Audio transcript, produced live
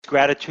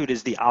gratitude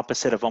is the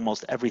opposite of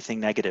almost everything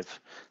negative.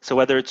 So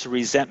whether it's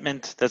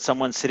resentment that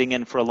someone's sitting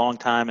in for a long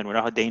time, and we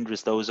know how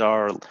dangerous those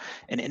are, or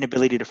an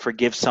inability to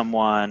forgive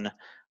someone,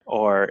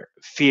 or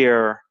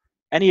fear,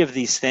 any of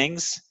these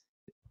things,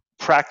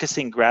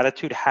 practicing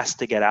gratitude has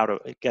to get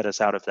us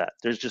out of that.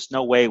 There's just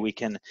no way we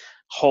can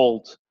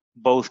hold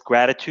both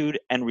gratitude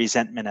and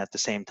resentment at the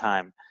same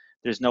time.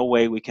 There's no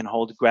way we can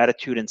hold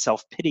gratitude and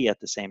self-pity at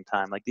the same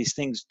time. Like, these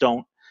things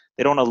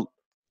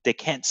they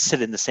can't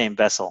sit in the same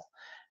vessel.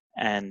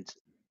 And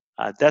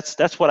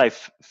that's what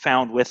I've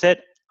found with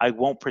it. I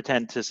won't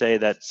pretend to say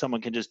that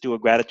someone can just do a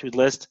gratitude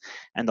list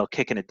and they'll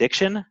kick an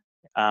addiction.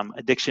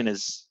 Addiction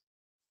is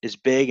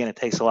big and it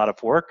takes a lot of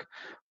work,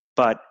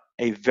 but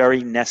a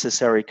very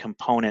necessary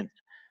component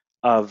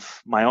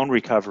of my own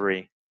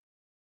recovery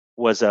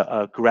was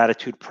a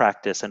gratitude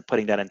practice and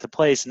putting that into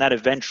place. And that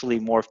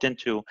eventually morphed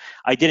into,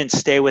 I didn't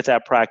stay with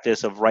that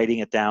practice of writing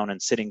it down and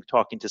sitting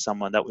talking to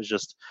someone. That was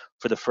just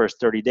for the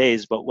first 30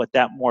 days. But what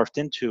that morphed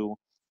into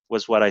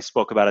was what I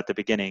spoke about at the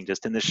beginning,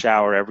 just in the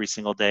shower every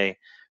single day,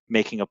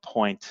 making a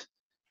point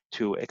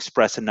to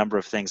express a number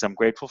of things I'm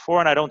grateful for.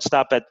 And I don't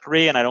stop at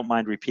 3, and I don't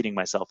mind repeating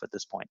myself at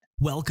this point.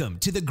 Welcome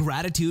to the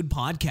Gratitude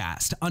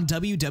Podcast on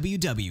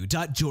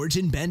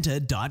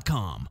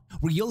www.georgianbenta.com,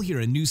 where you'll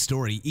hear a new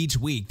story each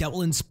week that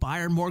will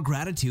inspire more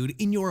gratitude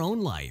in your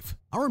own life.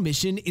 Our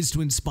mission is to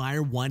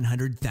inspire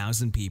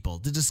 100,000 people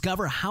to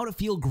discover how to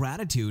feel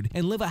gratitude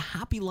and live a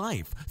happy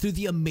life through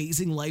the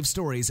amazing life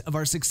stories of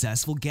our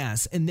successful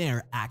guests and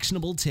their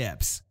actionable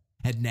tips.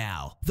 And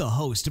now, the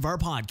host of our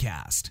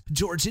podcast,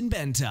 Georgian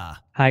Benta.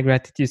 Hi,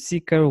 Gratitude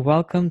Seeker.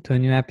 Welcome to a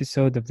new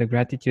episode of the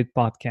Gratitude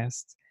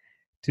Podcast.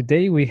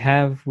 Today we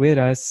have with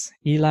us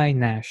Eli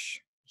Nash.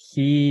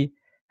 He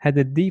had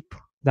a deep,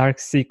 dark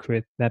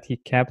secret that he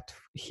kept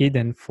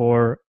hidden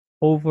for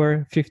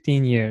over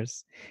 15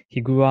 years. He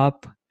grew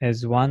up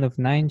as one of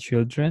 9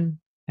 children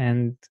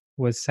and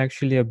was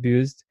sexually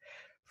abused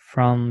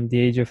from the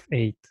age of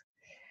 8.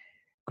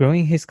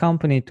 Growing his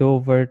company to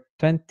over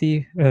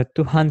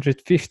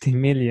 250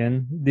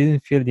 million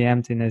didn't feel the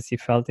emptiness he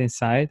felt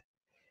inside,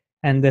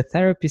 and the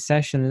therapy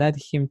session led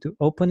him to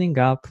opening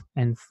up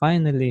and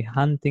finally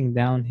hunting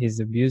down his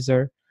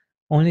abuser,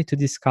 only to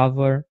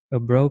discover a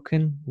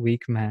broken,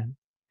 weak man.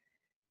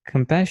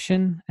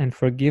 Compassion and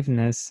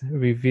forgiveness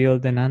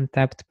revealed an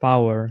untapped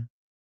power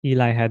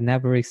Eli had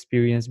never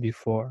experienced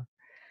before.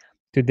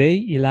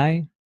 Today,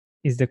 Eli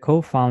is the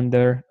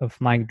co-founder of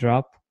Mic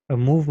Drop, a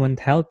movement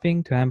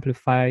helping to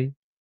amplify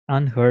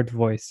unheard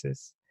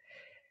voices.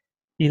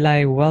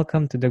 Eli,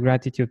 welcome to the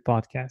Gratitude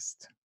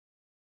Podcast.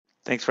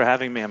 Thanks for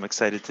having me. I'm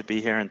excited to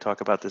be here and talk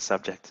about this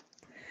subject.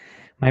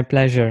 My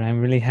pleasure. I'm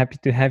really happy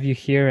to have you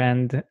here,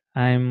 and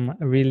I'm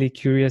really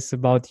curious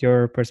about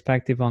your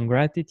perspective on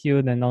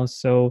gratitude, and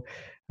also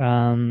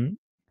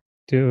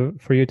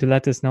for you to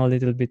let us know a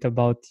little bit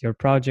about your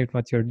project,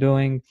 what you're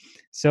doing.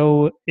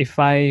 So if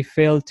I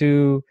fail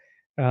to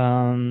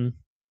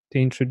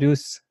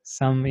introduce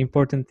some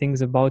important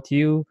things about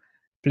you,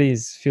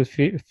 please feel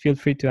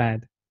free to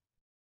add.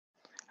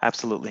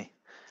 Absolutely.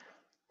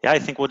 Yeah, I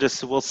think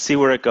we'll see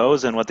where it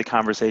goes, and what the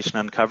conversation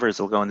uncovers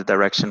will go in the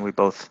direction we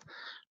both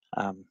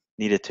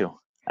need it to,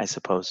 I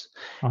suppose.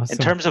 Awesome. In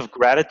terms of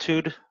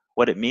gratitude,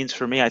 what it means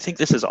for me, I think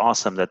this is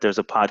awesome that there's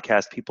a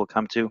podcast people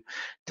come to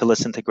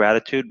listen to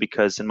gratitude,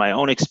 because in my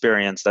own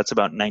experience, that's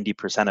about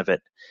 90% of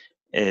it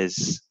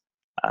is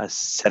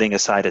setting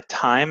aside a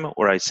time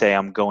where I say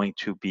I'm going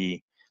to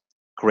be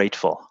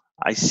grateful.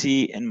 I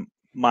see in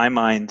my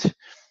mind,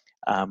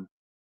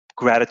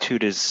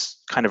 gratitude is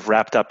kind of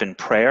wrapped up in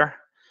prayer.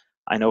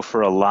 I know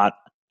for a lot,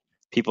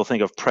 people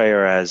think of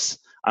prayer as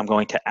I'm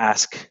going to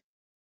ask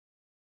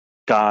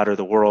God or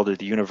the world or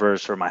the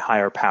universe or my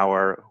higher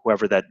power,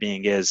 whoever that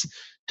being is,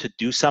 to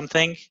do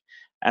something.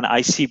 And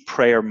I see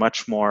prayer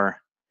much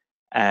more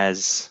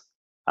as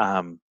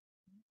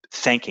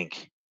thanking,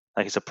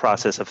 like it's a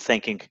process of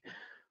thanking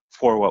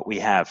for what we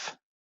have.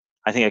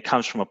 I think it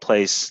comes from a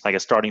place, like a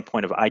starting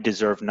point of I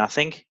deserve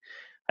nothing.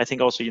 I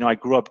think also, I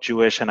grew up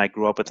Jewish, and I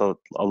grew up with a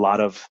lot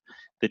of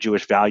the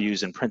Jewish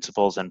values and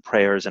principles and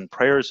prayers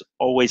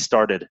always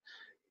started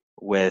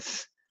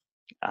with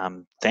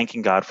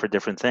thanking God for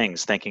different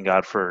things, thanking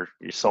God for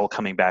your soul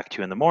coming back to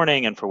you in the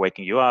morning and for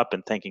waking you up,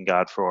 and thanking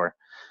God for,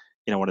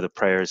 one of the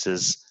prayers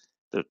is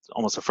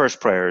almost the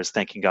first prayer is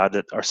thanking God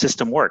that our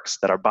system works,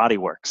 that our body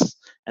works,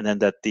 and then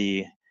that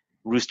the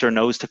rooster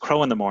knows to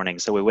crow in the morning,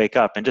 so we wake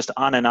up, and just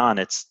on and on.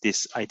 It's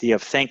this idea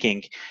of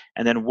thanking,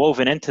 and then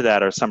woven into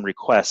that are some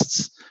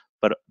requests,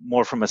 but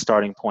more from a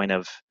starting point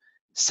of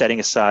setting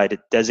aside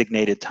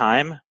designated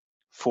time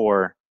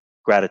for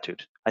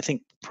gratitude. I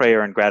think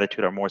prayer and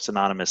gratitude are more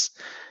synonymous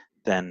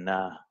than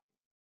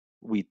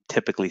we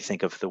typically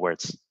think of the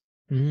words.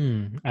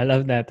 I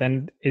love that,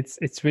 and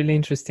it's really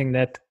interesting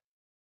that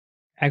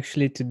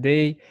actually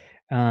today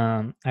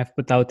I've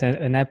put out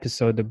an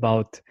episode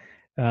about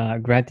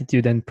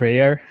gratitude and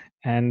prayer,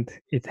 and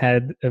it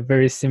had a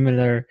very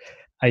similar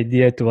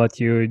idea to what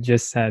you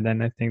just said,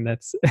 and I think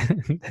that's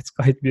that's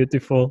quite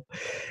beautiful.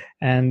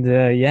 And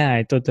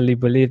I totally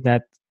believe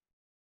that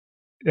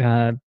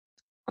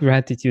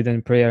gratitude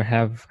and prayer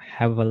have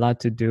a lot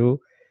to do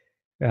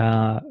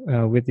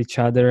with each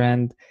other.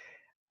 And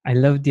I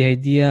love the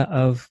idea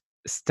of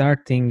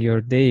starting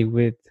your day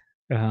with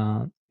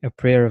a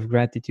prayer of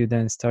gratitude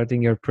and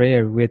starting your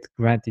prayer with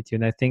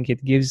gratitude. I think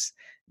it gives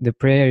the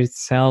prayer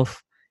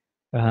itself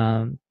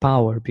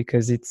power,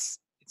 because it's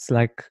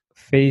like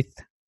faith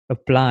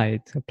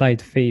applied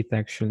faith,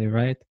 actually,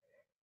 right?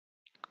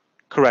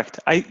 Correct.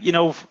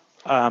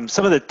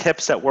 Some of the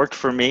tips that worked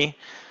for me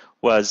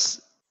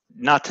was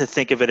not to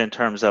think of it in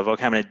terms of,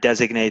 okay, I'm going to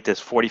designate this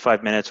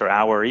 45 minutes or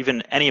hour, or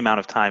even any amount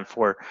of time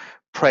for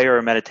prayer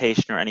or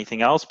meditation or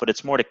anything else, but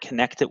it's more to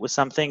connect it with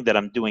something that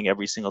I'm doing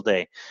every single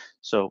day.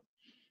 So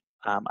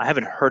I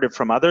haven't heard it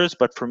from others,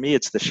 but for me,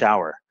 it's the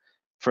shower.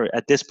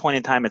 At this point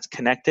in time, it's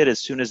connected.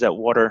 As soon as that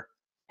water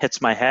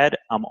hits my head,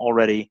 I'm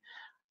already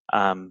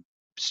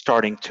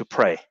starting to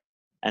pray.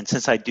 And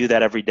since I do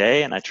that every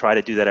day, and I try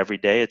to do that every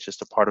day, it's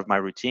just a part of my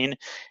routine,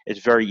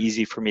 it's very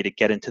easy for me to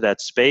get into that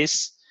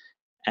space.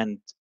 And,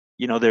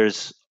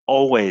 there's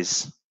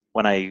always,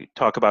 when I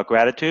talk about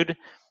gratitude,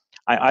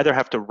 I either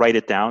have to write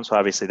it down, so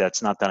obviously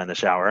that's not done in the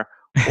shower,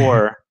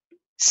 or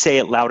say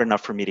it loud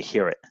enough for me to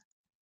hear it.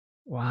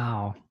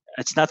 Wow.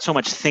 It's not so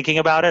much thinking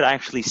about it, I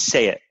actually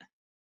say it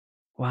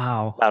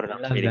Wow. loud I enough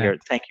for love me to hear that.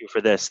 it. Thank you for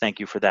this, thank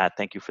you for that,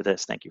 thank you for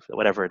this, thank you for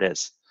whatever it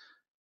is.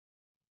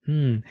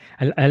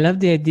 I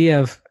love the idea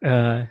of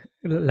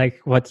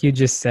like what you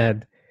just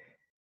said,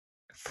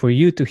 for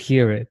you to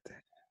hear it.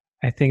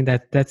 I think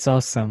that's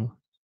awesome.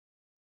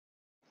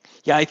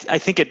 Yeah, I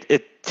think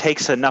it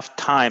takes enough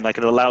time, like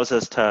it allows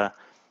us to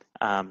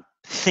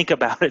think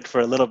about it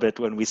for a little bit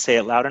when we say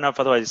it loud enough.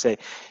 Otherwise, you say,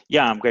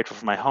 yeah, I'm grateful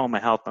for my home, my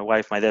health, my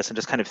wife, my this, and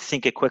just kind of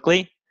think it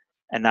quickly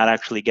and not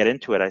actually get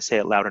into it. I say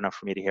it loud enough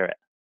for me to hear it.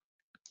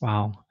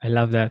 Wow, I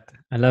love that.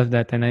 I love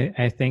that, and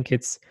I think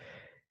it's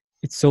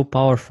so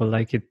powerful.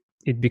 Like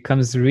it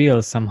becomes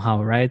real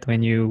somehow, right?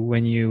 When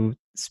you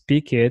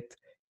speak it,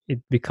 it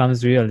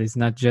becomes real. It's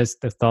not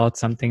just a thought,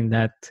 something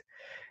that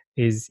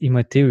is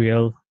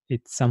immaterial.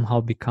 It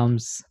somehow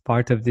becomes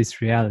part of this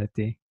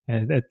reality.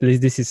 At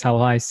least this is how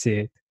I see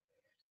it.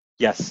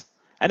 Yes.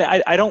 And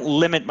I don't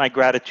limit my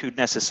gratitude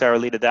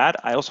necessarily to that.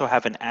 I also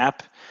have an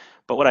app,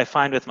 but what I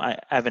find I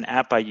have an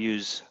app I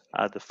use,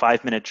 the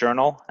 5-minute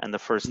journal, and the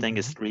first thing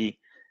is Mhm. 3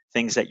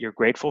 things that you're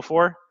grateful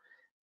for.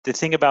 The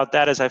thing about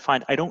that is I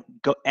find I don't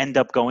end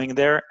up going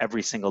there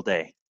every single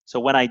day. So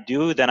when I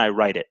do, then I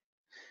write it.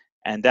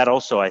 And that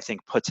also, I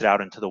think, puts it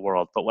out into the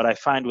world. But what I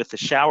find with the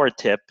shower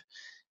tip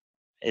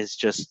is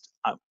just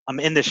I'm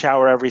in the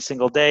shower every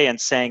single day,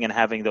 and saying and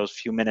having those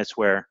few minutes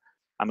where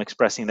I'm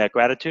expressing that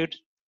gratitude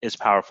is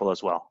powerful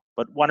as well.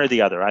 But one or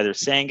the other, either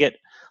saying it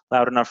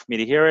loud enough for me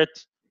to hear it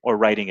or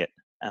writing it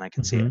and I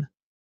can see it. Mhm.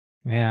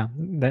 Yeah,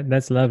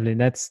 that's lovely.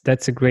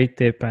 That's a great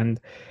tip.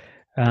 And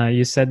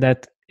you said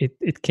that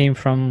it came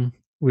from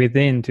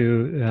within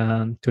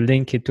to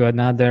link it to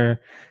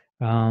another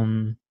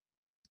um,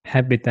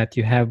 habit that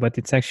you have, but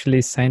it's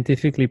actually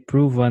scientifically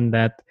proven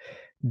that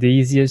the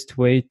easiest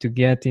way to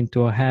get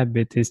into a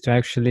habit is to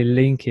actually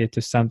link it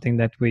to something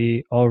that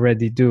we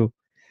already do.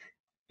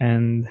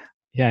 And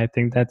yeah, I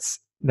think that's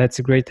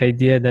a great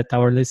idea that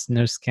our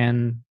listeners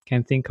can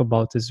think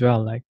about as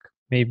well. Like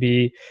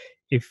maybe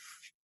if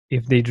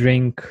they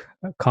drink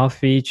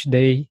coffee each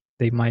day,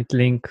 they might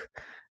link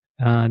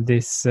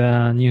this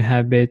new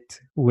habit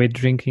with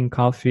drinking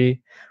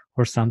coffee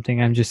or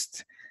something. I'm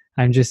just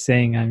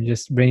saying, I'm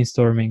just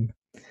brainstorming.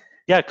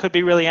 Yeah, it could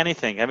be really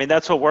anything. I mean,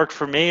 that's what worked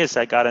for me is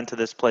I got into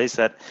this place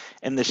that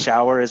in the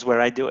shower is where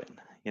I do it.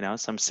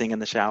 So I'm singing in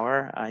the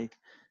shower, I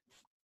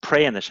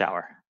pray in the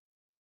shower.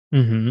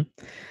 Hmm.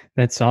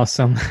 That's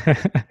awesome.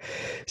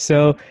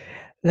 So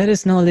let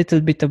us know a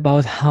little bit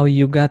about how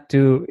you got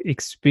to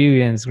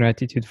experience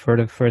gratitude for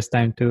the first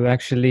time, to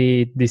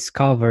actually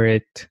discover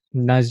it,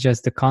 not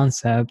just the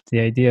concept, the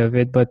idea of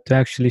it, but to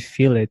actually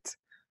feel it.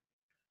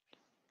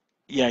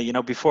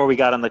 Yeah, before we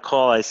got on the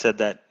call, I said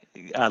that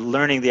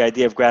learning the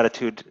idea of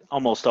gratitude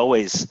almost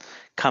always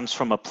comes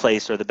from a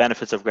place, or the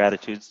benefits of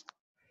gratitude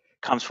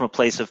comes from a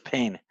place of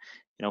pain.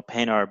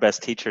 Pain are our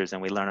best teachers,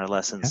 and we learn our Yeah.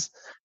 lessons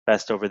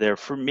best over there.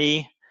 For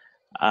me,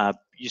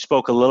 you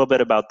spoke a little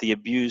bit about the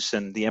abuse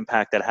and the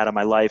impact that had on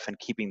my life and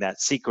keeping that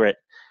secret.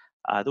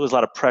 There was a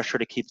lot of pressure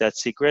to keep that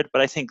secret,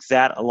 but I think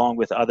that, along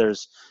with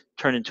others,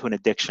 turned into an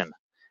addiction.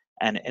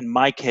 And in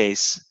my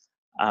case,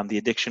 the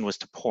addiction was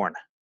to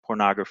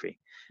pornography.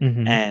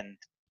 Hmm. And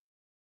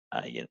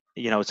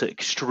it's an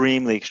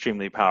extremely,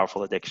 extremely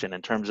powerful addiction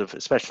in terms of,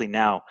 especially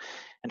now,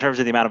 in terms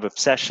of the amount of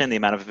obsession, the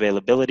amount of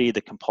availability,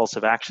 the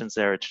compulsive actions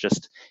there.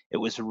 It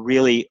was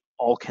really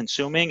all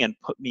consuming and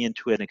put me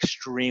into an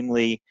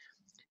extremely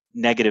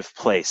negative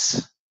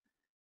place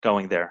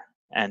going there.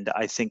 And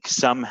I think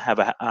some have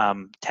a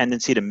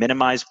tendency to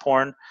minimize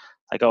porn,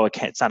 like, oh,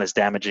 it's not as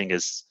damaging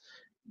as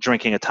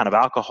drinking a ton of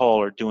alcohol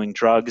or doing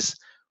drugs.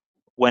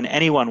 When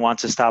anyone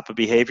wants to stop a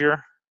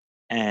behavior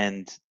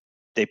and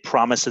they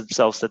promise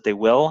themselves that they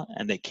will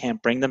and they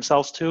can't bring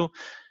themselves to,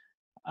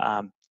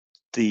 um,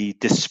 the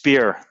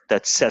despair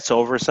that sets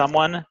over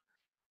someone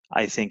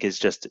I think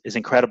is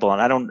incredible.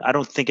 And I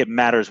don't think it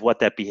matters what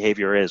that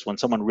behavior is. When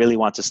someone really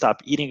wants to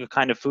stop eating a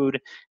kind of food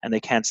and they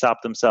can't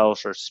stop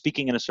themselves, or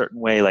speaking in a certain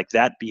way, like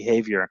that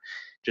behavior,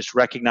 just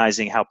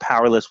recognizing how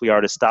powerless we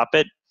are to stop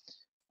it,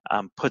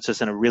 puts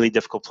us in a really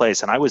difficult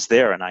place. And I was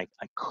there, and I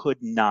could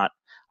not.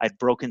 I'd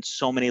broken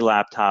so many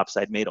laptops.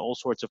 I'd made all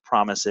sorts of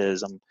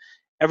promises.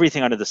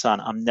 Everything under the sun.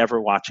 I'm never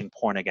watching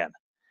porn again.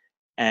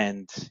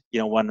 And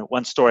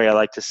one story I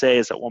like to say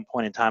is, at one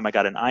point in time, I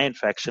got an eye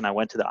infection. I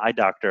went to the eye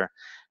doctor,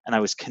 and I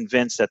was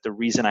convinced that the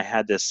reason I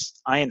had this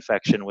eye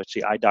infection, which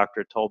the eye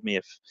doctor told me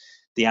if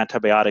the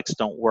antibiotics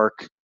don't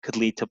work could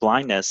lead to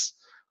blindness,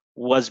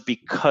 was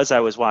because I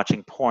was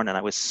watching porn. And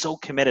I was so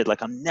committed,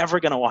 like, I'm never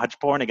going to watch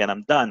porn again.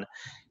 I'm done.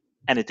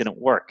 And it didn't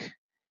work.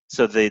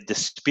 So the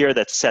despair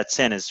that sets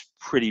in is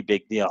pretty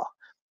big deal.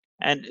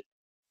 And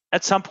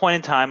at some point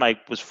in time, I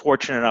was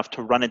fortunate enough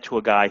to run into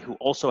a guy who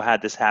also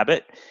had this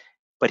habit,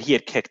 but he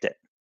had kicked it.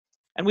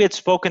 And we had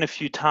spoken a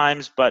few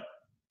times, but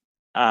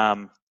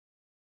there's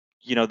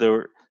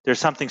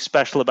something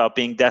special about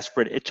being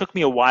desperate. It took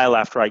me a while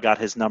after I got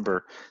his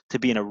number to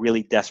be in a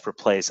really desperate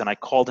place. And I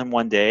called him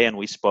one day and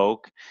we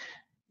spoke.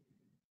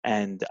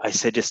 And I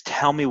said, just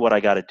tell me what I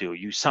got to do.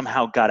 You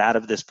somehow got out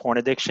of this porn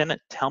addiction.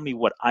 Tell me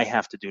what I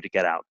have to do to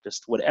get out.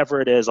 Just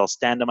whatever it is, I'll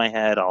stand on my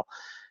head. I'll,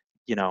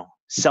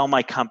 sell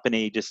my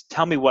company. Just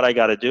tell me what I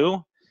got to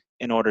do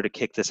in order to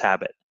kick this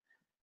habit.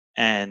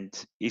 And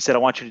he said, I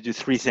want you to do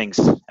 3 things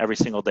every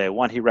single day.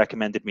 One, he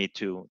recommended me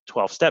to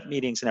 12-step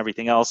meetings and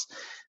everything else.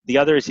 The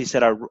other is, he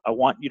said, I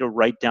want you to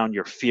write down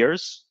your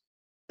fears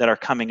that are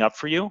coming up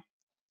for you.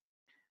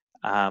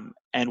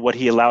 And what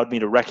he allowed me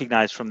to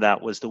recognize from that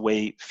was the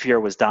way fear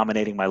was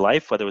dominating my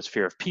life, whether it was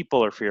fear of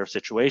people or fear of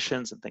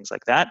situations and things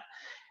like that.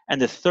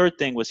 And the third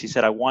thing was, he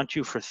said, I want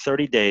you for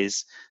 30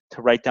 days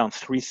to write down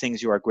 3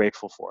 things you are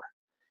grateful for.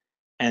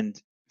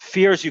 And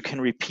fears you can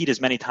repeat as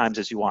many times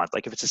as you want.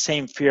 Like if it's the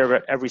same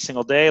fear every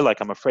single day,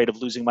 like I'm afraid of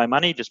losing my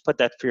money, just put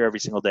that fear every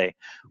single day.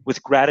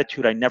 With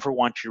gratitude, I never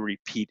want you to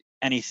repeat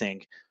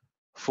anything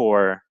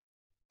for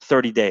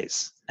 30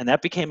 days. And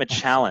that became a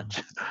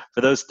challenge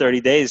for those 30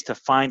 days to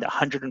find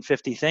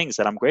 150 things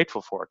that I'm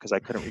grateful for, because I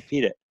couldn't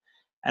repeat it.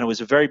 And it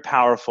was a very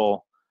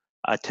powerful,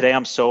 today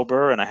I'm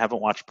sober and I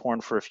haven't watched porn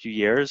for a few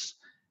years.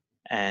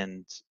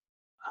 And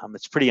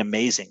it's pretty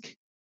amazing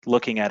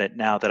looking at it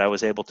now that I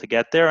was able to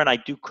get there. And I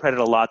do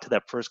credit a lot to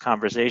that first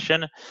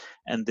conversation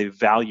and the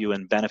value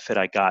and benefit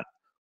I got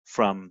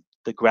from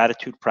the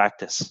gratitude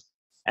practice.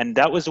 And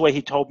that was the way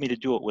he told me to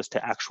do it, was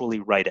to actually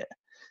write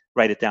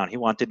it down. He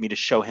wanted me to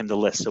show him the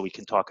list so we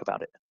can talk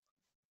about it.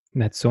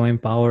 That's so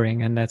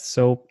empowering, and that's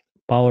so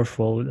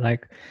powerful.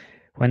 Like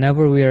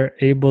whenever we are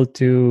able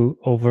to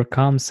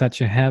overcome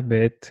such a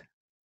habit,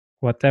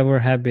 whatever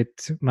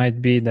habit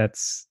might be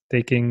that's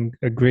taking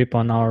a grip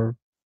on our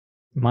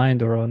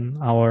mind or on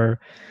our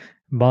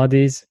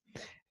bodies,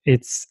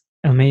 it's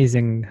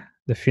amazing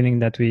the feeling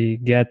that we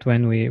get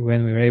when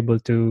we're able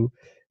to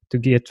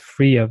get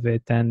free of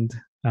it. And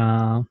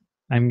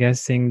I'm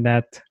guessing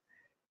that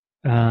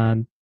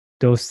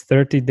those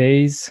 30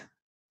 days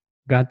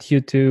got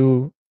you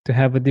to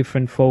have a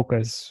different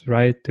focus,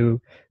 right? To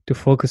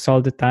focus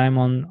all the time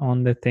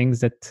on the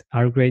things that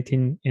are great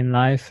in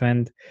life.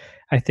 And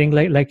I think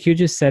like you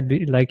just said,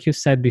 like you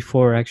said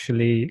before,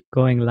 actually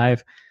going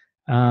live,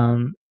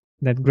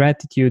 that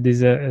gratitude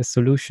is a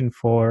solution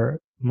for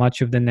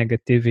much of the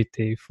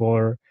negativity,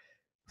 for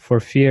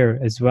fear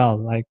as well.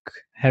 Like,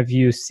 have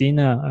you seen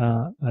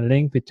a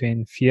link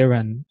between fear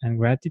and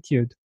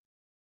gratitude?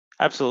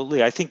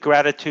 Absolutely. I think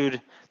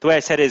gratitude, the way I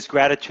said it is,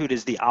 gratitude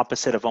is the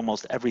opposite of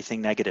almost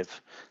everything negative.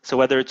 So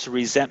whether it's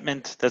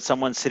resentment that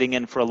someone's sitting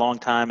in for a long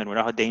time, and we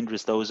know how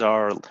dangerous those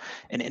are, or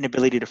an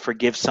inability to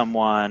forgive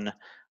someone,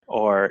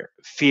 or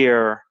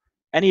fear,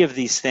 any of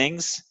these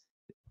things,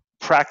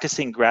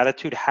 practicing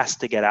gratitude has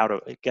to get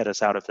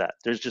us out of that.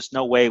 There's just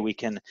no way we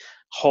can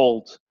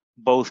hold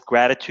both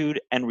gratitude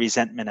and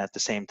resentment at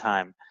the same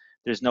time.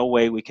 There's no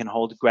way we can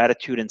hold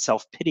gratitude and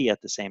self-pity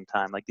at the same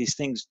time. Like these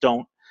things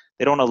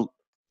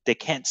they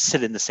can't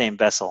sit in the same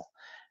vessel.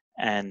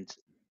 And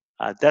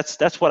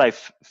that's what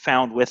I've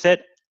found with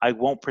it. I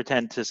won't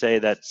pretend to say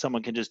that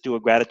someone can just do a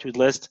gratitude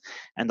list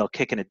and they'll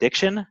kick an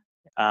addiction.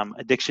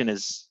 Addiction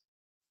is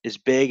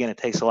big and it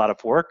takes a lot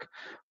of work,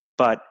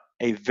 but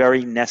a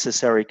very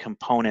necessary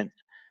component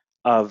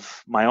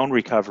of my own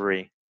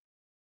recovery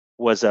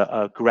was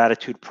a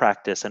gratitude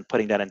practice and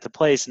putting that into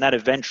place. And that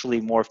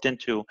eventually morphed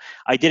into,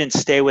 I didn't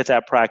stay with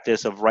that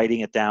practice of writing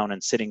it down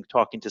and sitting,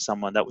 talking to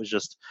someone. That was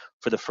just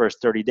for the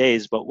first 30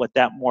 days. But what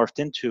that morphed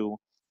into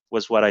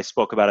was what I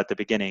spoke about at the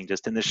beginning,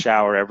 just in the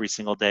shower every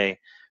single day,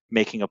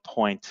 making a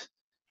point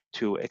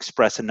to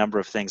express a number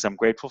of things I'm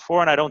grateful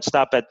for. And I don't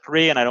stop at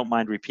 3, and I don't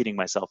mind repeating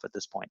myself at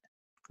this point.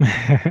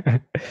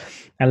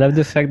 I love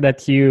the fact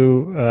that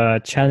you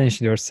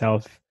challenged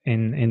yourself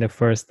in the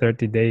first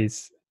 30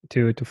 days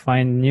to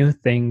find new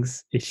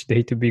things each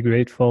day to be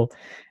grateful.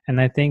 And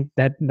I think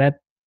that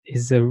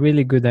is a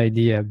really good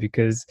idea,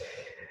 because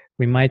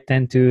we might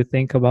tend to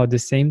think about the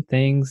same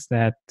things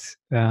that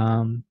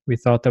we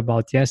thought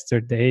about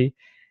yesterday,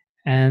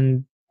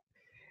 and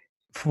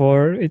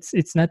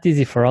it's not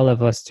easy for all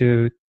of us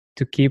to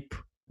keep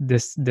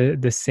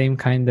the same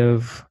kind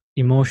of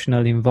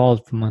emotional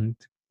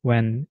involvement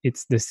when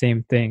it's the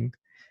same thing.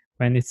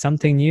 When it's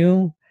something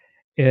new,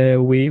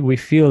 we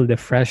feel the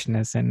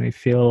freshness and we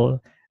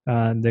feel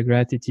the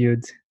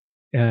gratitude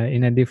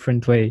in a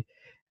different way.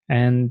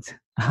 And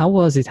how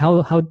was it?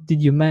 How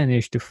did you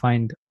manage to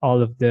find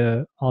all of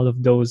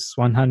those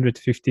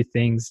 150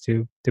 things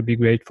to be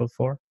grateful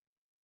for?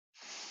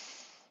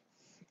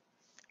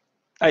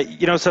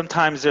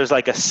 Sometimes there's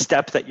like a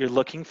step that you're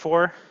looking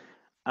for.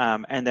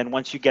 And then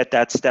once you get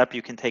that step,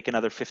 you can take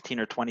another 15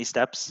 or 20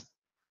 steps.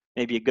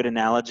 Maybe a good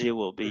analogy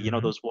will be,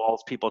 those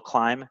walls people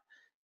climb.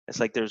 It's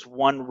like there's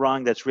one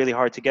rung that's really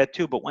hard to get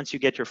to, but once you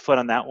get your foot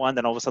on that one,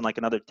 then all of a sudden like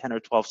another 10 or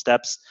 12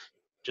 steps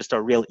just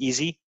are real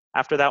easy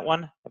after that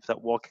one, if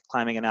that wall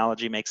climbing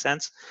analogy makes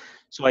sense.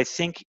 So I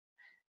think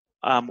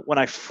when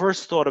I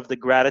first thought of the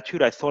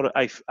gratitude, I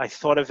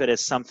thought of it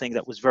as something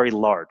that was very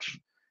large.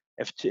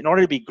 In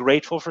order to be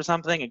grateful for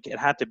something, it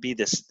had to be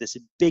this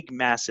big,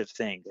 massive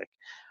thing. Like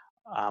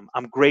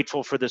I'm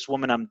grateful for this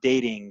woman I'm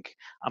dating.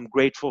 I'm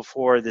grateful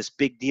for this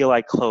big deal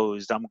I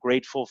closed. I'm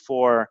grateful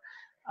for,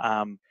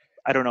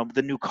 I don't know,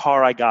 the new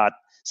car I got,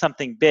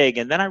 something big.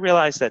 And then I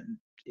realized that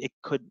it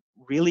could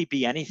really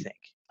be anything.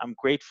 I'm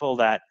grateful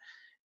that,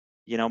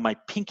 my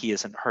pinky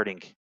isn't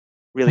hurting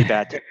really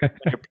bad. When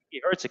your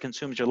pinky hurts, it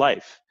consumes your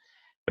life.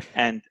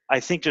 And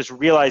I think just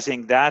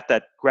realizing that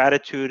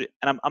gratitude,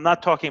 and I'm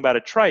not talking about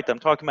a trite, I'm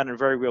talking about it in a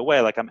very real way.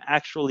 Like I'm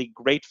actually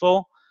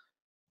grateful,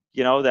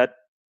 that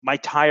my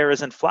tire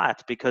isn't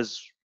flat,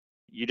 because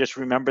you just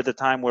remember the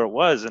time where it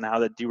was and how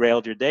that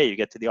derailed your day. You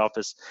get to the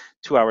office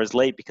 2 hours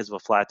late because of a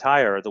flat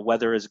tire, or the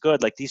weather is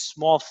good. Like these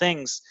small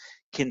things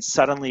can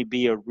suddenly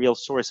be a real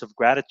source of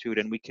gratitude,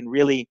 and we can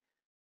really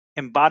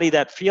embody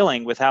that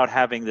feeling without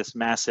having this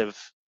massive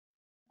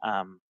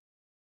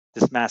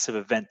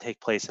event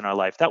take place in our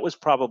life. That was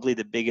probably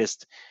the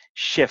biggest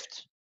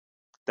shift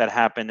that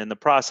happened in the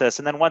process.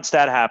 And then once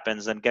that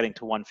happens, then getting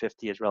to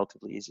 150 is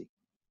relatively easy.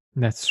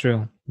 That's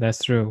true.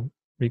 That's true.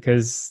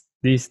 Because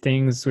these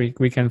things, we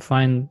can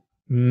find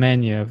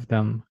many of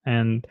them,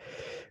 and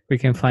we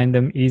can find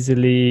them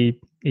easily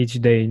each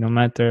day, no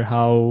matter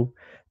how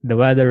the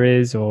weather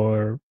is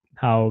or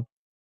how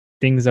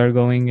things are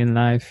going in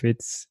life.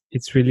 It's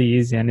really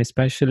easy, and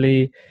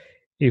especially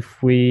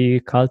if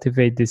we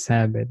cultivate this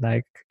habit.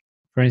 Like,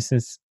 for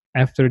instance,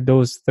 after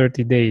those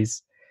 30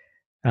 days,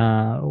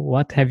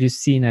 what have you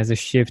seen as a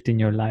shift in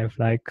your life?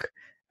 Like,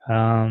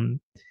 um,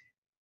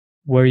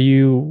 were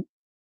you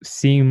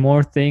seeing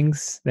more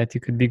things that you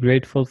could be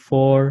grateful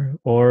for,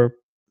 or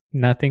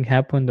nothing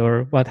happened,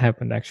 or what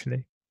happened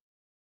actually?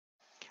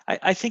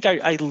 I think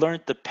I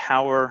learned the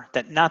power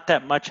that not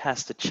that much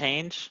has to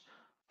change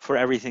for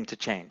everything to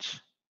change.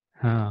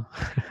 Ah.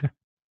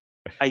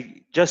 I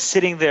just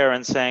sitting there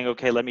and saying,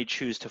 okay, let me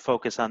choose to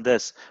focus on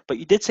this. But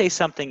you did say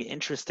something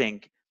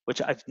interesting,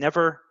 which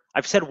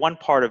I've said one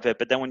part of it,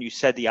 but then when you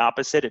said the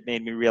opposite, it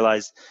made me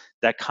realize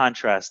that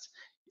contrast.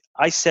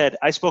 I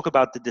spoke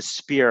about the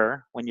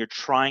despair when you're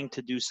trying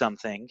to do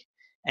something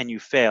and you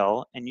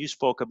fail, and you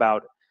spoke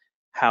about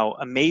how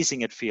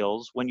amazing it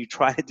feels when you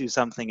try to do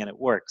something and it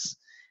works.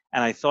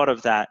 And I thought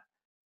of that,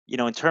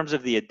 in terms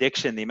of the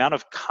addiction, the amount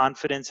of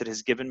confidence it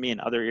has given me in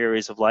other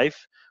areas of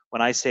life.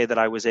 When I say that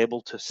I was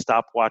able to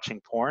stop watching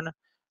porn,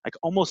 like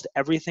almost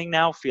everything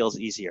now feels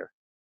easier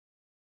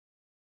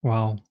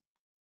Wow.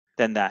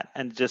 than that.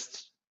 And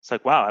just, it's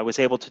like, wow, I was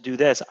able to do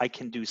this. I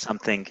can do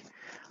something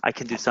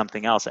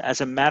else.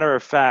 As a matter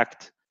of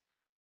fact,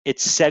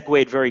 it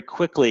segued very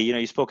quickly.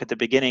 You spoke at the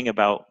beginning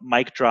about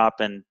Mic Drop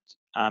and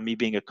me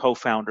being a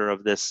co-founder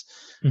of this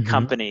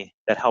company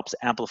that helps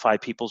amplify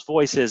people's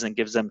voices and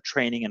gives them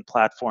training and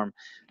platform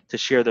to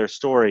share their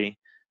story.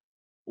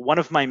 One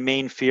of my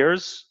main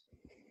fears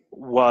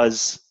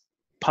was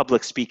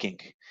public speaking.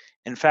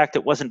 In fact,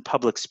 it wasn't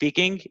public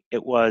speaking,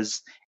 it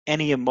was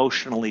any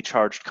emotionally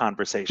charged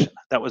conversation.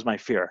 That was my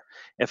fear.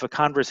 If a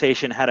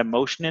conversation had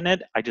emotion in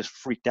it, I just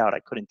freaked out. I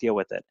couldn't deal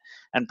with it.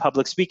 And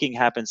public speaking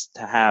happens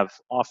to have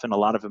often a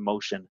lot of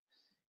emotion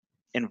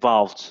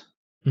involved.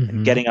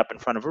 And getting up in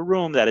front of a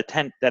room, that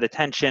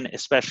attention,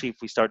 especially if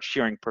we start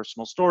sharing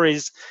personal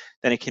stories,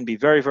 then it can be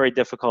very, very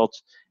difficult.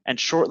 And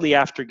shortly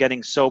after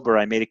getting sober,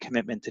 I made a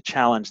commitment to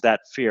challenge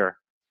that fear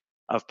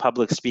of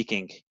public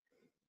speaking.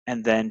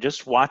 And then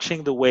just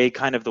watching the way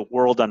kind of the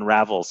world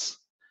unravels.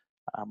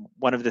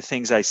 One of the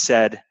things I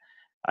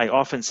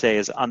often say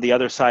is, on the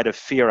other side of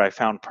fear, I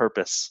found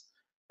purpose,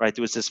 right?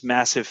 There was this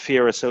massive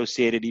fear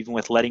associated even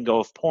with letting go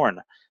of porn.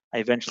 I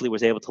eventually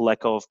was able to let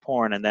go of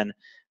porn, and then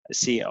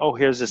see, oh,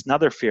 here's this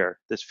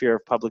fear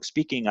of public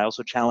speaking. I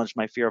also challenged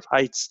my fear of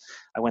heights.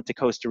 I went to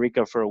Costa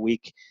Rica for a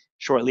week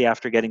shortly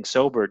after getting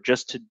sober,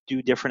 just to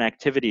do different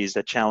activities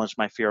that challenged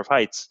my fear of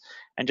heights,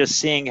 and just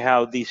seeing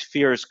how these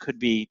fears could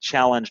be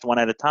challenged one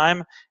at a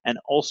time, and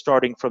all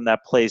starting from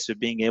that place of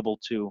being able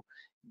to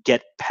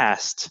get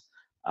past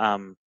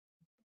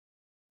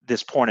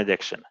this porn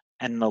addiction.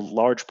 And in a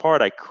large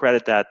part, I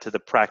credit that to the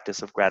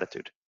practice of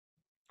gratitude.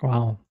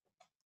 Wow,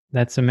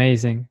 that's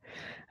amazing.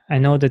 I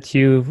know that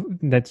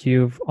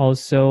you've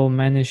also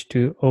managed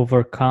to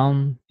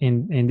overcome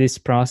in this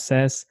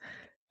process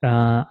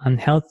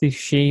unhealthy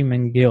shame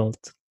and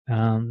guilt.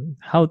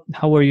 How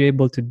were you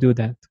able to do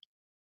that?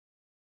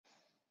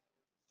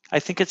 I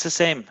think it's the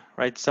same,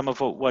 right? Some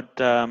of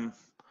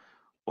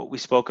what we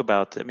spoke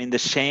about. I mean, the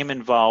shame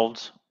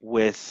involved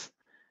with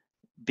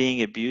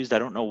being abused. I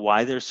don't know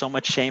why there's so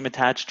much shame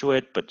attached to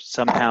it, but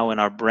somehow in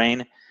our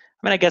brain,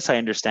 I mean, I guess I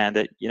understand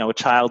it. You know, a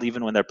child,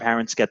 even when their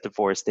parents get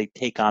divorced, they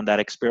take on that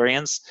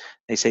experience.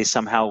 They say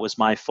somehow it was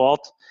my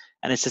fault.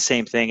 And it's the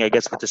same thing, I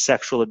guess, with the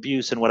sexual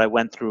abuse and what I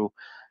went through,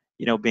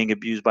 you know, being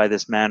abused by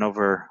this man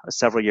over a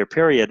several year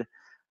period,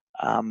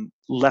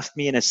 left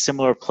me in a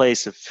similar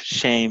place of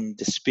shame,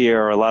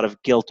 despair, a lot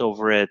of guilt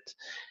over it.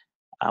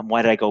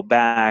 Why did I go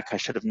back? I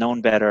should have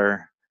known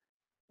better,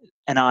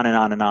 and on and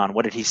on and on.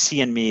 What did he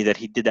see in me that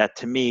he did that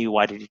to me?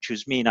 Why did he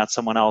choose me, not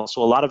someone else?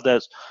 So a lot of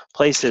those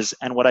places.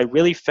 And what I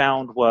really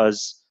found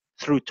was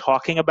through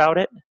talking about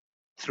it,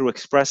 through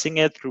expressing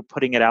it, through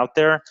putting it out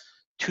there,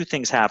 two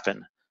things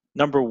happen.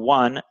 Number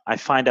one, I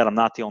find out I'm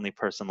not the only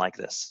person like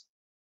this.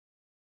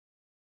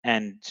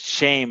 And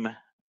shame,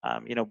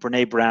 you know,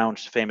 Brene Brown,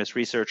 famous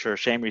researcher,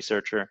 shame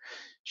researcher,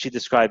 she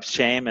describes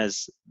shame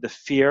as the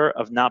fear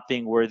of not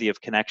being worthy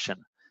of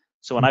connection.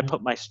 So when I Mhm.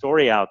 put my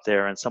story out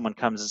there and someone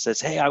comes and says,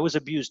 hey, I was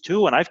abused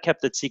too, and I've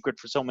kept it secret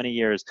for so many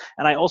years,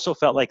 and I also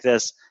felt like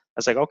this, I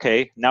was like,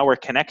 okay, now we're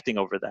connecting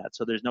over that.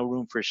 So there's no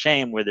room for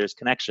shame where there's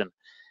connection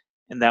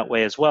in that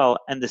way as well.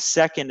 And the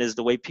second is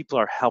the way people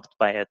are helped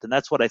by it. And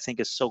that's what I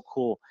think is so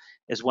cool,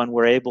 is when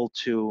we're able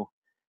to,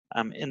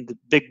 in the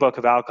big book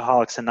of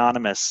Alcoholics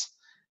Anonymous,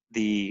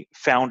 the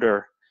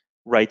founder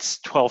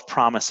writes 12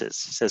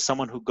 promises. He says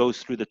someone who goes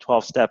through the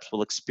 12 steps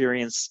will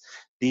experience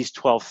these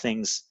 12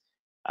 things,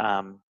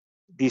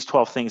 these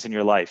 12 things in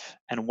your life.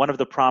 And one of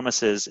the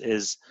promises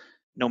is,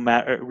 no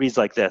matter, it reads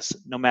like this: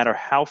 no matter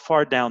how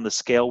far down the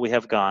scale we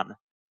have gone,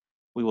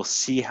 we will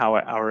see how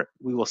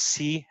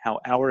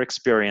our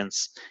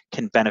experience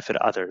can benefit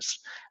others.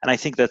 And I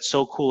think that's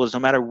so cool, is no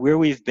matter where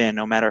we've been,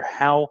 no matter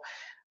how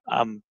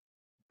um,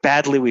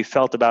 badly we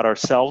felt about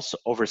ourselves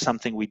over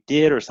something we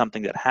did or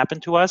something that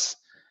happened to us,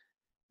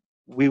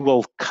 we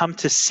will come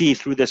to see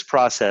through this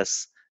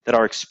process that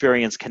our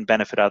experience can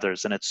benefit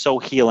others. And it's so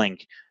healing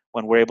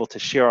when we're able to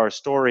share our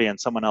story and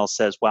someone else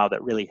says, wow,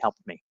 that really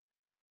helped me.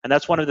 And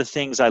that's one of the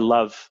things I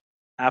love,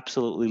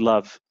 absolutely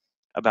love,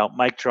 about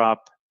Mic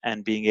Drop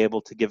and being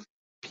able to give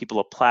people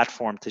a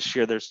platform to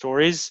share their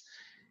stories,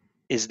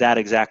 is that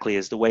exactly,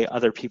 is the way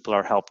other people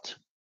are helped.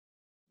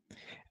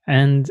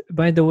 And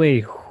by the way,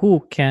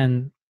 who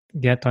can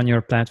get on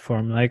your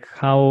platform? Like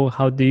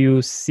how do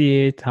you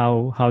see it?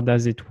 How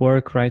does it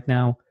work right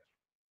now?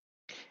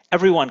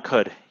 Everyone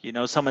could. You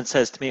know, someone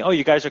says to me, oh,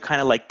 you guys are kind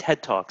of like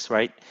TED Talks,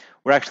 right?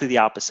 We're actually the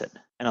opposite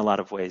in a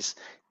lot of ways.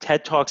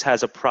 TED Talks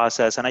has a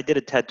process, and I did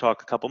a TED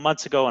Talk a couple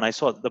months ago, and I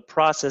saw the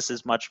process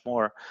is much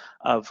more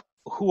of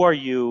who are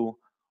you,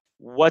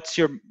 what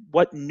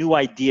new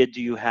idea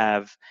do you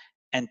have,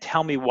 and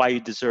tell me why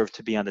you deserve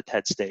to be on the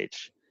TED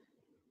stage.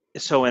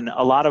 So in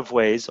a lot of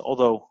ways,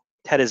 although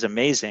TED is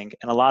amazing,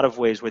 in a lot of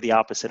ways we're the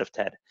opposite of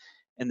TED,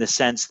 in the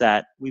sense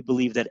that we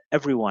believe that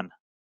everyone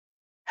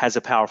has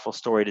a powerful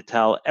story to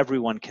tell.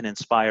 Everyone can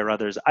inspire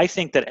others. I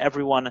think that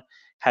everyone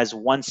has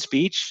one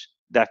speech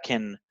that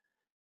can,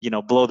 you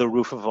know, blow the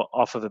roof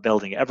off of a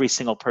building. Every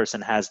single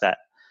person has that.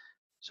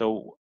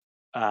 So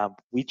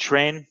we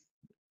train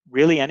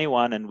really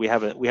anyone, and we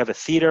have a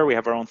theater. We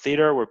have our own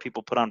theater where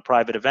people put on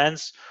private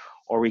events,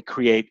 or we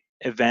create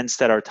events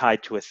that are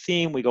tied to a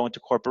theme. We go into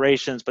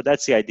corporations, but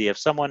that's the idea. If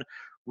someone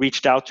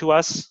reached out to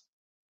us,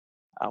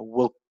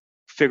 we'll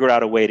figure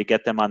out a way to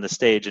get them on the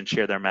stage and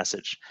share their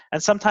message.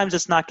 And sometimes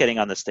it's not getting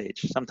on the stage.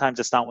 Sometimes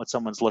it's not what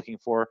someone's looking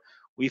for.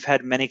 We've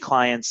had many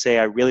clients say,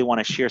 I really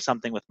want to share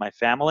something with my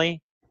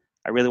family.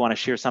 I really want to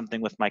share something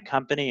with my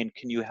company. And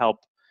can you help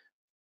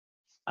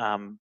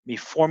me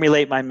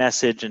formulate my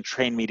message and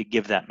train me to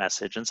give that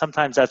message? And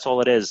sometimes that's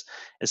all it is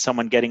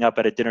someone getting up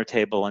at a dinner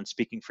table and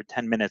speaking for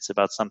 10 minutes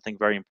about something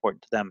very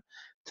important to them,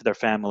 to their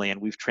family.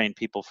 And we've trained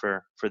people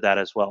for that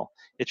as well.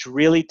 It's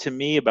really, to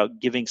me, about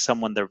giving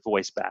someone their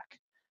voice back.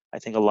 I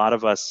think a lot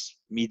of us,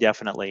 me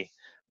definitely,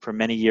 for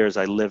many years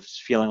I lived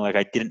feeling like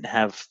I didn't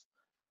have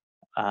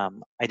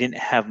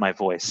my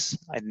voice.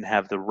 I didn't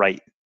have the right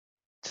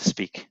to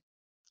speak.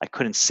 I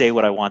couldn't say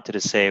what I wanted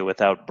to say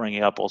without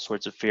bringing up all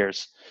sorts of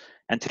fears.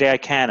 And today I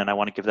can, and I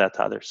want to give that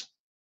to others.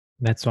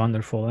 That's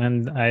wonderful.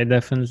 And I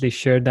definitely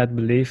share that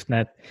belief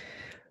that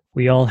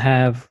we all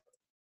have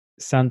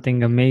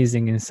something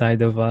amazing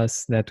inside of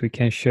us that we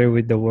can share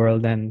with the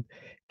world and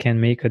can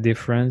make a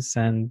difference.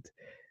 And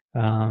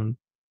um,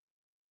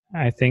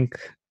 I think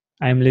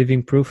I'm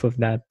living proof of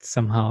that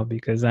somehow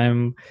because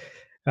I'm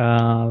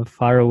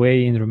far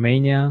away in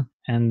Romania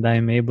and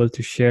I'm able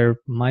to share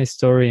my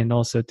story and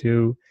also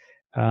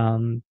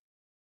um,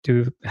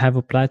 to have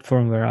a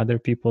platform where other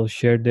people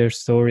share their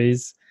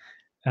stories.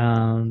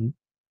 Um,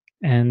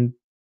 and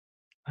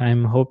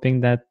I'm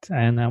hoping that,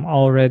 and I'm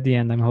already,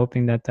 and I'm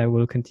hoping that I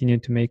will continue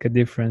to make a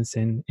difference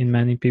in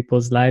many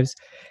people's lives.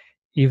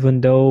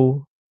 even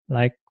though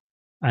like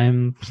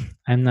I'm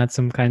I'm not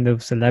some kind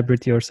of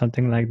celebrity or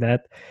something like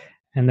that.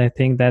 And I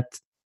think that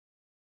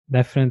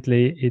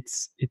definitely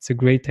it's a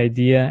great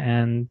idea,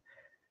 and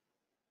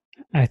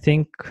I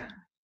think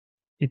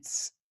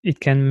it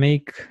can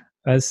make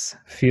us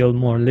feel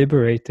more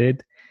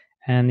liberated,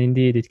 and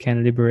indeed it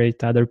can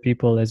liberate other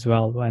people as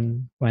well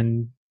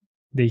when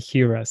they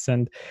hear us.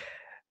 And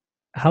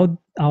how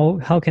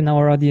can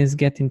our audience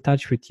get in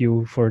touch with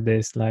you for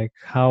this? Like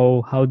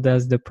how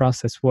does the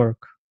process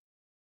work?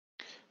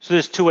 So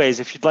there's two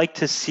ways. If you'd like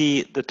to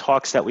see the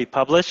talks that we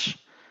publish,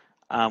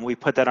 we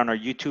put that on our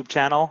YouTube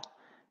channel,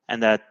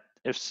 and that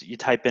if you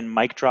type in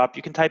mic drop,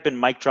 you can type in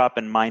mic drop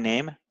and my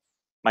name,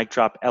 mic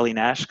drop Eli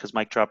Nash, because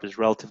mic drop is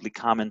a relatively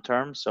common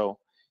term, so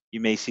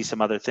you may see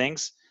some other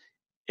things.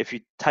 If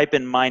you type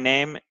in my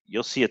name,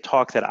 you'll see a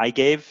talk that I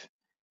gave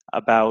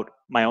about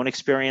my own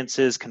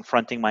experiences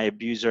confronting my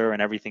abuser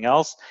and everything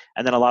else,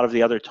 and then a lot of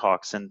the other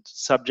talks. And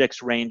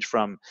subjects range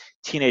from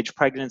teenage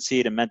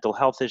pregnancy to mental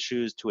health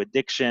issues to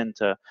addiction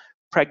to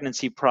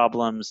pregnancy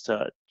problems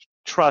to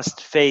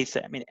trust, faith,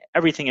 I mean,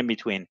 everything in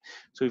between.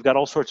 So we've got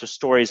all sorts of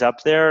stories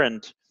up there.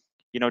 And,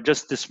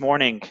 just this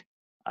morning,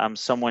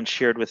 someone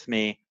shared with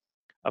me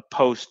a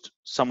post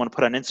someone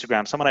put on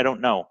Instagram, someone I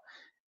don't know.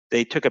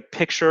 They took a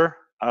picture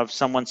of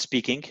someone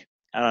speaking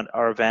at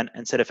our event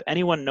and said, if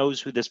anyone knows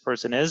who this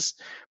person is,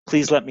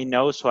 please let me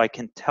know so I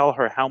can tell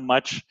her how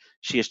much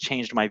she has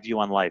changed my view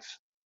on life.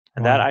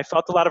 And that Wow. I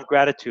felt a lot of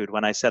gratitude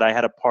when I said I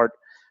had a part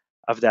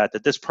of that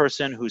this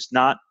person who's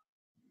not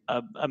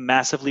a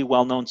massively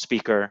well-known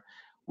speaker,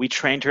 we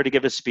trained her to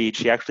give a speech.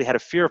 She actually had a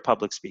fear of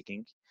public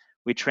speaking.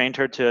 We trained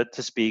her to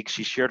speak.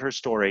 She shared her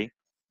story.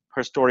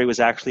 Her story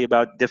was actually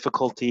about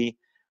difficulty,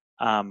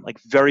 like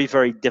very,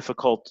 very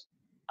difficult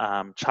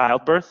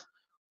childbirth,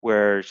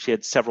 where she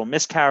had several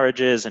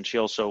miscarriages, and she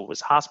also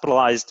was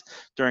hospitalized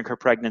during her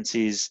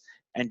pregnancies,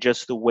 and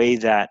just the way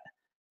that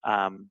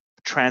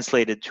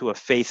translated to a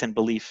faith and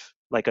belief,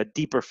 like a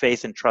deeper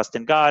faith and trust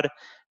in God,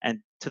 and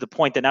to the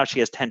point that now she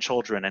has 10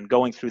 children, and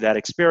going through that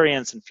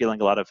experience and feeling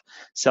a lot of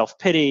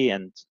self-pity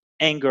and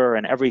anger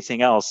and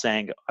everything else,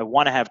 saying, I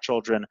want to have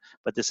children,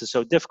 but this is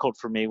so difficult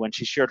for me. When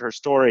she shared her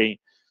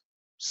story,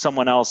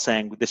 someone else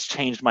saying, this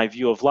changed my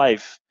view of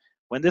life.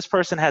 When this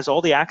person has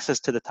all the access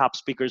to the top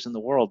speakers in the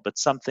world, but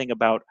something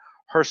about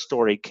her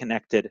story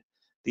connected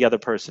the other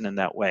person in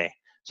that way.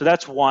 So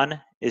that's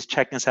one, is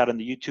checking us out on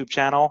the YouTube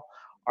channel.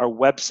 Our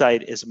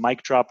website is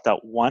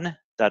micdrop.one.one.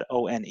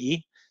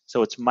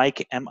 So it's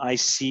Mike,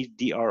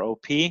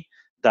 MICDROP.one,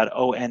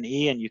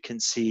 and you can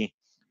see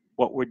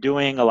what we're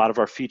doing, a lot of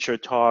our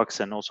featured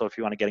talks, and also if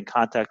you want to get in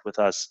contact with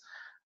us,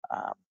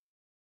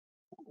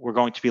 we're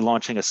going to be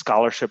launching a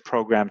scholarship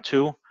program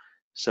too.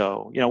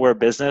 So, we're a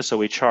business, so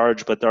we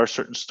charge, but there are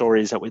certain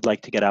stories that we'd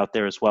like to get out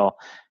there as well.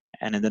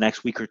 And in the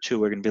next week or two,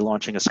 we're going to be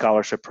launching a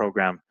scholarship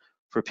program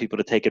for people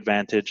to take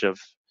advantage of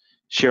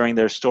sharing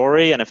their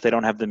story. And if they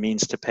don't have the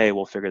means to pay,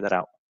 we'll figure that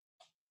out.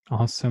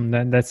 Awesome.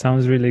 That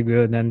sounds really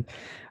good. And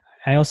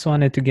I also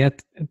wanted to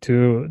get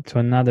to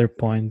another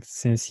point,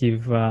 since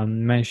you've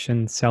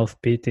mentioned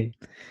self-pity.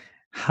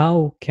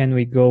 How can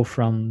we go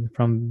from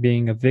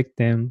being a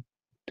victim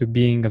to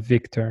being a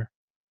victor?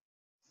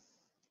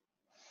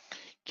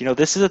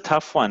 This is a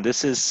tough one.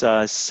 This is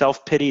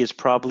self-pity is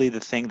probably the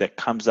thing that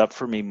comes up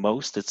for me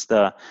most. It's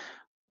the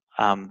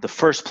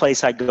first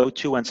place I go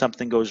to when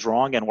something goes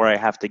wrong and where I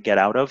have to get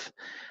out of.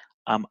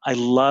 I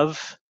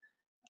love,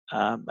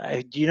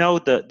 do you know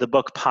the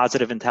book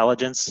Positive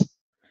Intelligence,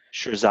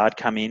 Shirzad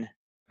Kameen?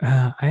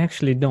 I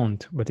actually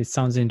don't, but it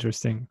sounds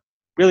interesting.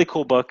 Really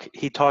cool book.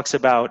 He talks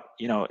about,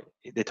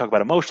 they talk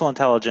about emotional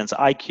intelligence,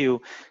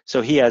 IQ.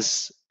 So he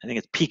has, I think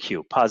it's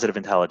PQ, positive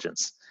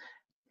intelligence.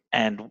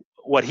 And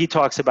what he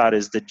talks about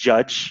is the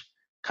judge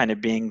kind of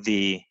being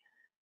the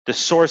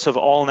source of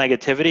all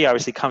negativity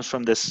obviously comes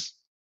from this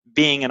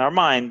being in our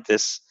mind,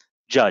 this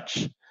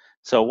judge.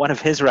 So one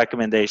of his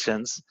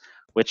recommendations,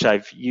 which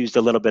I've used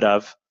a little bit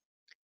of,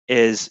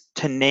 is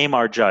to name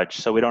our judge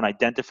so we don't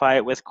identify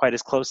it with quite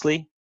as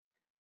closely.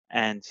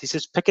 And he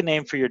says, pick a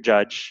name for your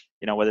judge,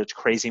 whether it's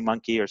Crazy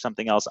Monkey or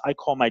something else. I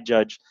call my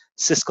judge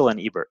Siskel and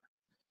Ebert.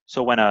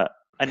 So when a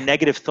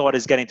negative thought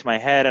is getting to my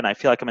head and I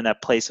feel like I'm in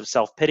that place of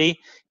self-pity,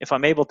 if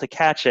I'm able to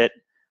catch it,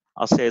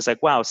 I'll say, it's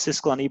like, wow,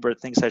 Siskel and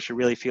Ebert thinks I should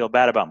really feel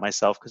bad about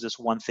myself because this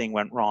one thing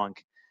went wrong.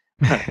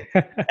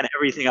 And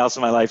everything else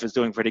in my life is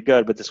doing pretty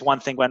good, but this one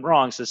thing went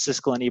wrong. So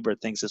Siskel and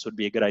Ebert thinks this would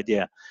be a good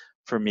idea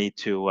for me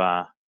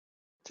to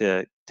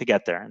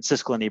get there. And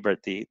Siskel and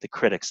Ebert, the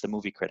critics, the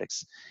movie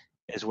critics,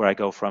 is where I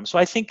go from. So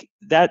I think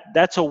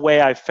that's a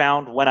way I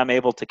found when I'm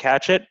able to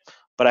catch it.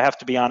 But I have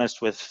to be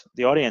honest with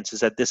the audience,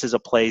 is that this is a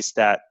place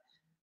that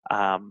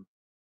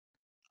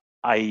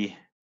I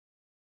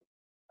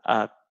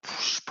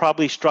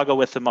probably struggle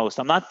with the most.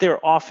 I'm not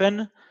there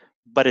often,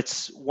 but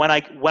it's when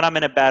I'm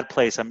in a bad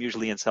place, I'm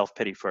usually in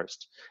self-pity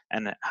first.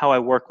 And how I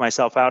work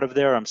myself out of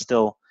there, I'm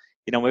still,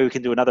 maybe we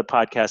can do another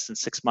podcast in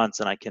 6 months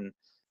and I can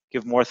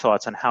give more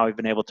thoughts on how I've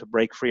been able to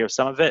break free of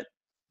some of it.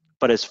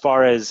 But as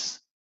far as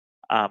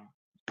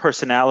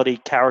personality,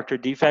 character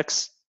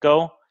defects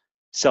go,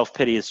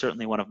 self-pity is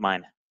certainly one of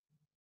mine.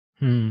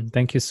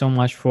 Thank you so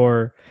much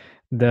for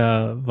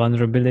the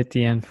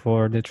vulnerability and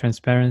for the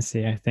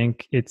transparency. I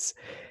think it's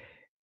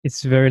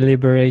very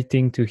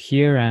liberating to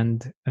hear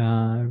and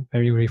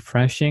very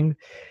refreshing.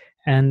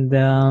 And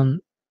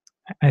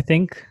I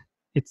think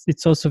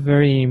it's also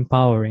very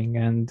empowering.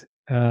 And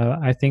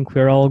I think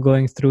we're all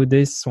going through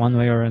this one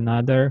way or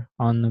another,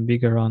 on a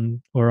bigger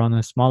or on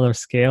a smaller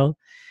scale.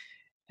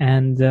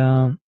 And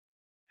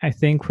I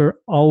think we're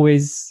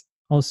always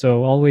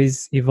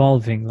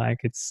evolving. Like,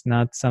 it's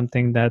not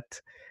something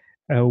that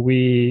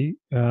we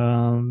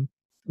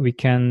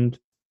can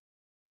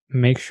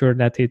make sure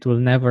that it will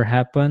never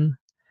happen,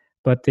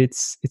 but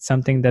it's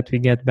something that we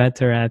get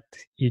better at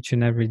each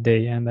and every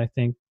day. And I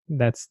think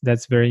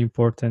that's very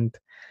important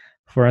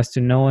for us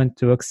to know and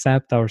to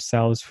accept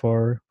ourselves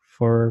for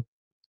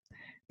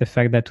the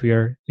fact that we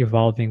are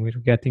evolving, we're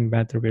getting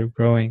better, we're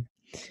growing.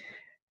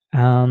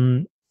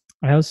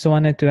 I also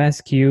wanted to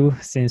ask you,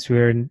 since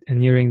we're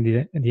nearing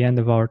the end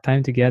of our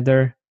time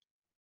together,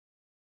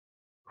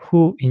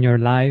 who in your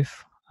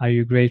life are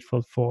you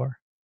grateful for?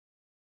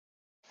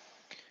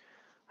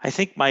 I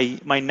think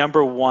my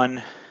number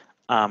one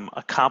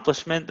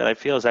accomplishment that I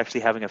feel is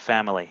actually having a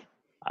family.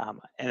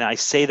 And I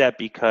say that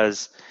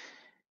because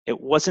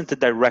it wasn't the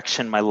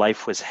direction my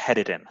life was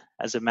headed in.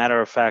 As a matter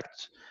of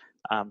fact,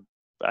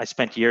 I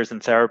spent years in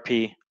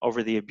therapy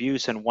over the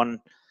abuse, and one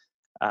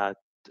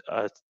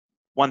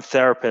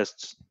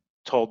therapist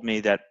told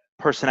me that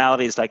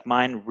personalities like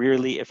mine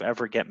rarely, if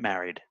ever, get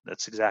married.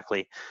 That's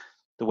exactly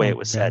the way it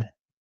was said.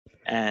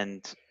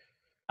 And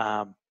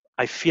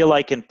I feel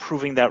like in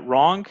proving that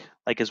wrong,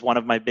 is one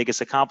of my biggest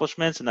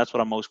accomplishments, and that's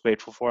what I'm most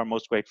grateful for. I'm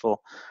most grateful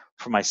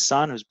for my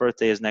son, whose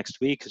birthday is next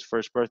week, his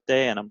first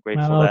birthday, and I'm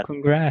grateful that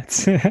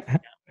congrats. we're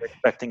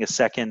expecting a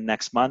second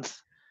next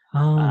month.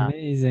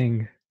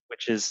 Amazing.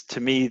 Which is, to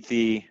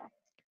me,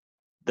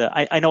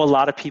 I know a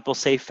lot of people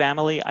say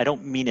family. I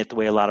don't mean it the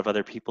way a lot of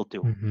other people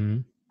do. Mm-hmm.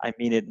 I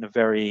mean it in a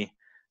very,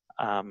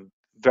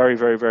 very,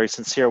 very, very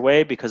sincere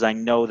way, because I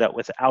know that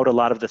without a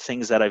lot of the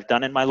things that I've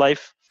done in my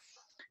life,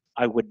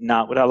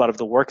 without a lot of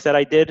the work that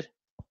I did,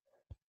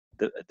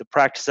 the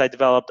practice I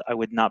developed, I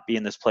would not be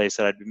in this place.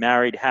 That I'd be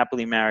married,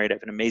 happily married. I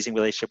have an amazing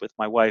relationship with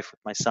my wife,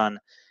 with my son.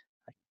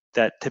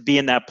 That to be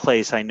in that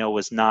place, I know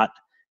was not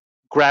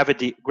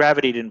gravity.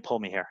 Gravity didn't pull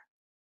me here.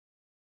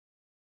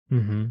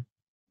 Mm-hmm.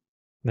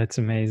 That's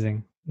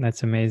amazing.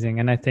 That's amazing.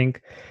 And I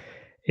think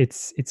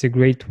it's a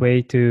great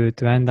way to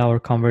end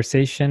our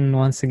conversation.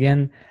 Once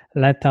again,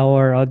 let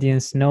our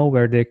audience know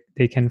where they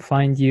can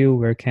find you,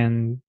 where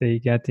can they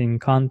get in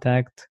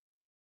contact.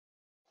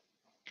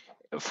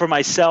 For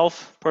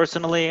myself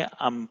personally,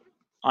 I'm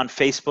on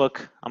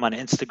Facebook, I'm on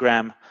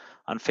Instagram.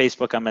 On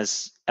Facebook, I'm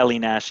as Eli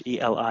Nash,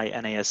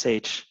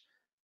 ELINASH.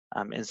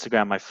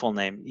 Instagram, my full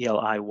name,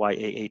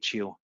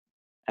 ELIYAHUNASH.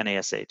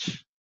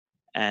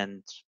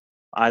 And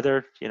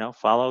either,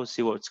 follow,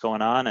 see what's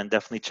going on, and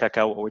definitely check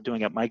out what we're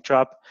doing at Mic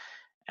Drop.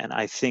 And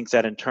I think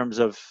that in terms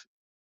of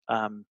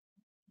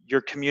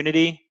your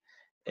community,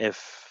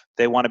 if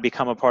they want to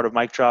become a part of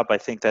Mic Drop, I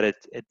think that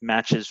it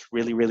matches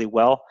really, really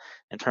well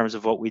in terms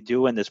of what we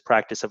do in this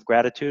practice of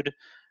gratitude.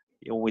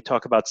 When we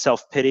talk about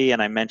self-pity,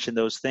 and I mentioned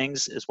those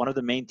things, is one of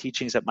the main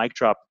teachings at Mic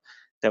Drop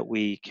that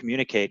we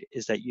communicate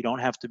is that you don't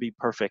have to be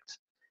perfect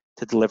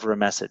to deliver a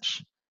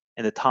message.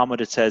 In the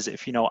Talmud, it says,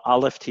 if you know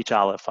Aleph, teach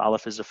Aleph.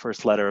 Aleph is the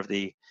first letter of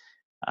the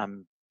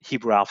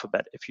Hebrew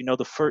alphabet. If you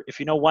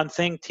know one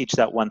thing, teach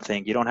that one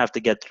thing. You don't have to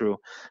get through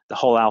the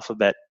whole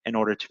alphabet in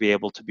order to be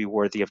able to be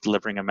worthy of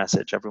delivering a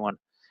message.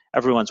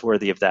 Everyone's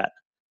worthy of that.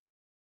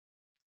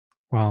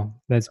 Wow,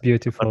 that's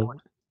beautiful.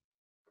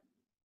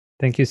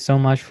 Thank you so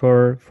much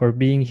for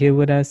being here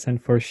with us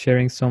and for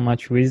sharing so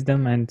much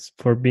wisdom and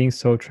for being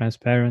so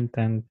transparent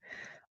and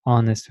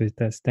honest with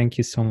us. Thank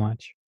you so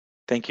much.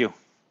 Thank you.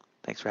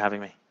 Thanks for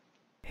having me.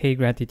 Hey,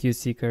 Gratitude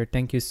Seeker,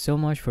 thank you so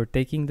much for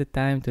taking the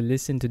time to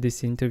listen to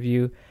this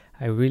interview.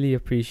 I really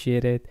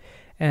appreciate it.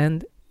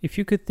 And if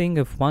you could think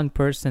of one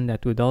person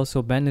that would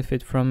also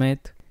benefit from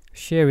it,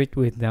 share it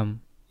with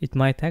them. It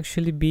might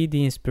actually be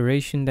the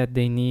inspiration that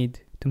they need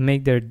to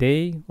make their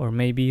day or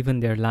maybe even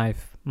their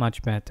life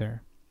much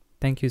better.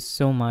 Thank you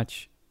so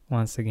much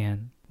once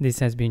again. This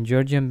has been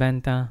Georgian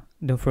Benta.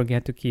 Don't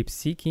forget to keep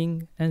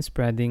seeking and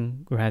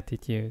spreading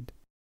gratitude.